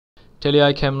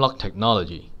TeleEye CAMLOCK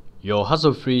technology, your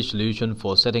hassle-free solution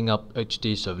for setting up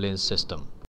HD surveillance system.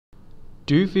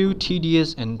 Do you feel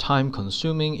tedious and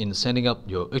time-consuming in setting up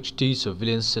your HD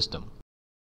surveillance system?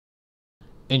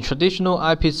 In traditional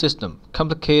IP system,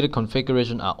 complicated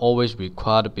configurations are always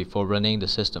required before running the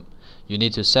system. You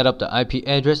need to set up the IP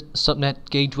address,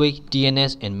 subnet, gateway,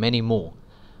 DNS, and many more.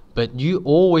 But you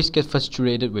always get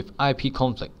frustrated with IP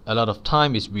conflict. A lot of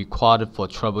time is required for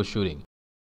troubleshooting.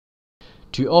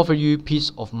 To offer you peace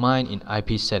of mind in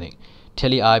IP setting,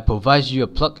 TeleEye provides you a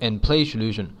plug-and-play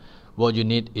solution. What you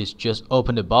need is just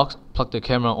open the box, plug the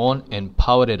camera on, and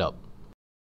power it up.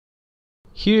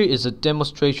 Here is a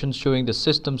demonstration showing the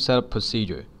system setup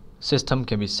procedure. System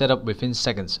can be set up within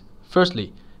seconds.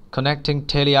 Firstly, connecting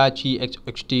TeleEye GX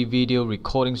HD video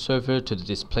recording server to the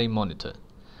display monitor.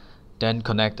 Then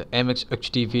connect the MX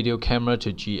HD video camera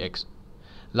to GX.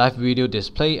 Live video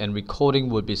display and recording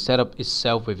will be set up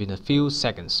itself within a few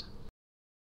seconds.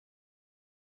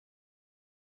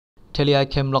 TeleEye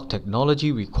CAMLOCK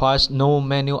technology requires no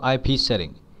manual IP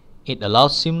setting. It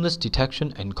allows seamless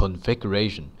detection and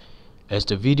configuration. As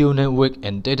the video network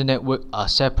and data network are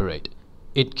separate,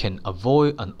 it can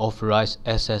avoid unauthorized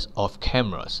access of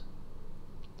cameras.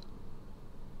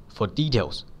 For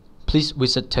details, please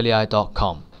visit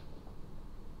teleeye.com.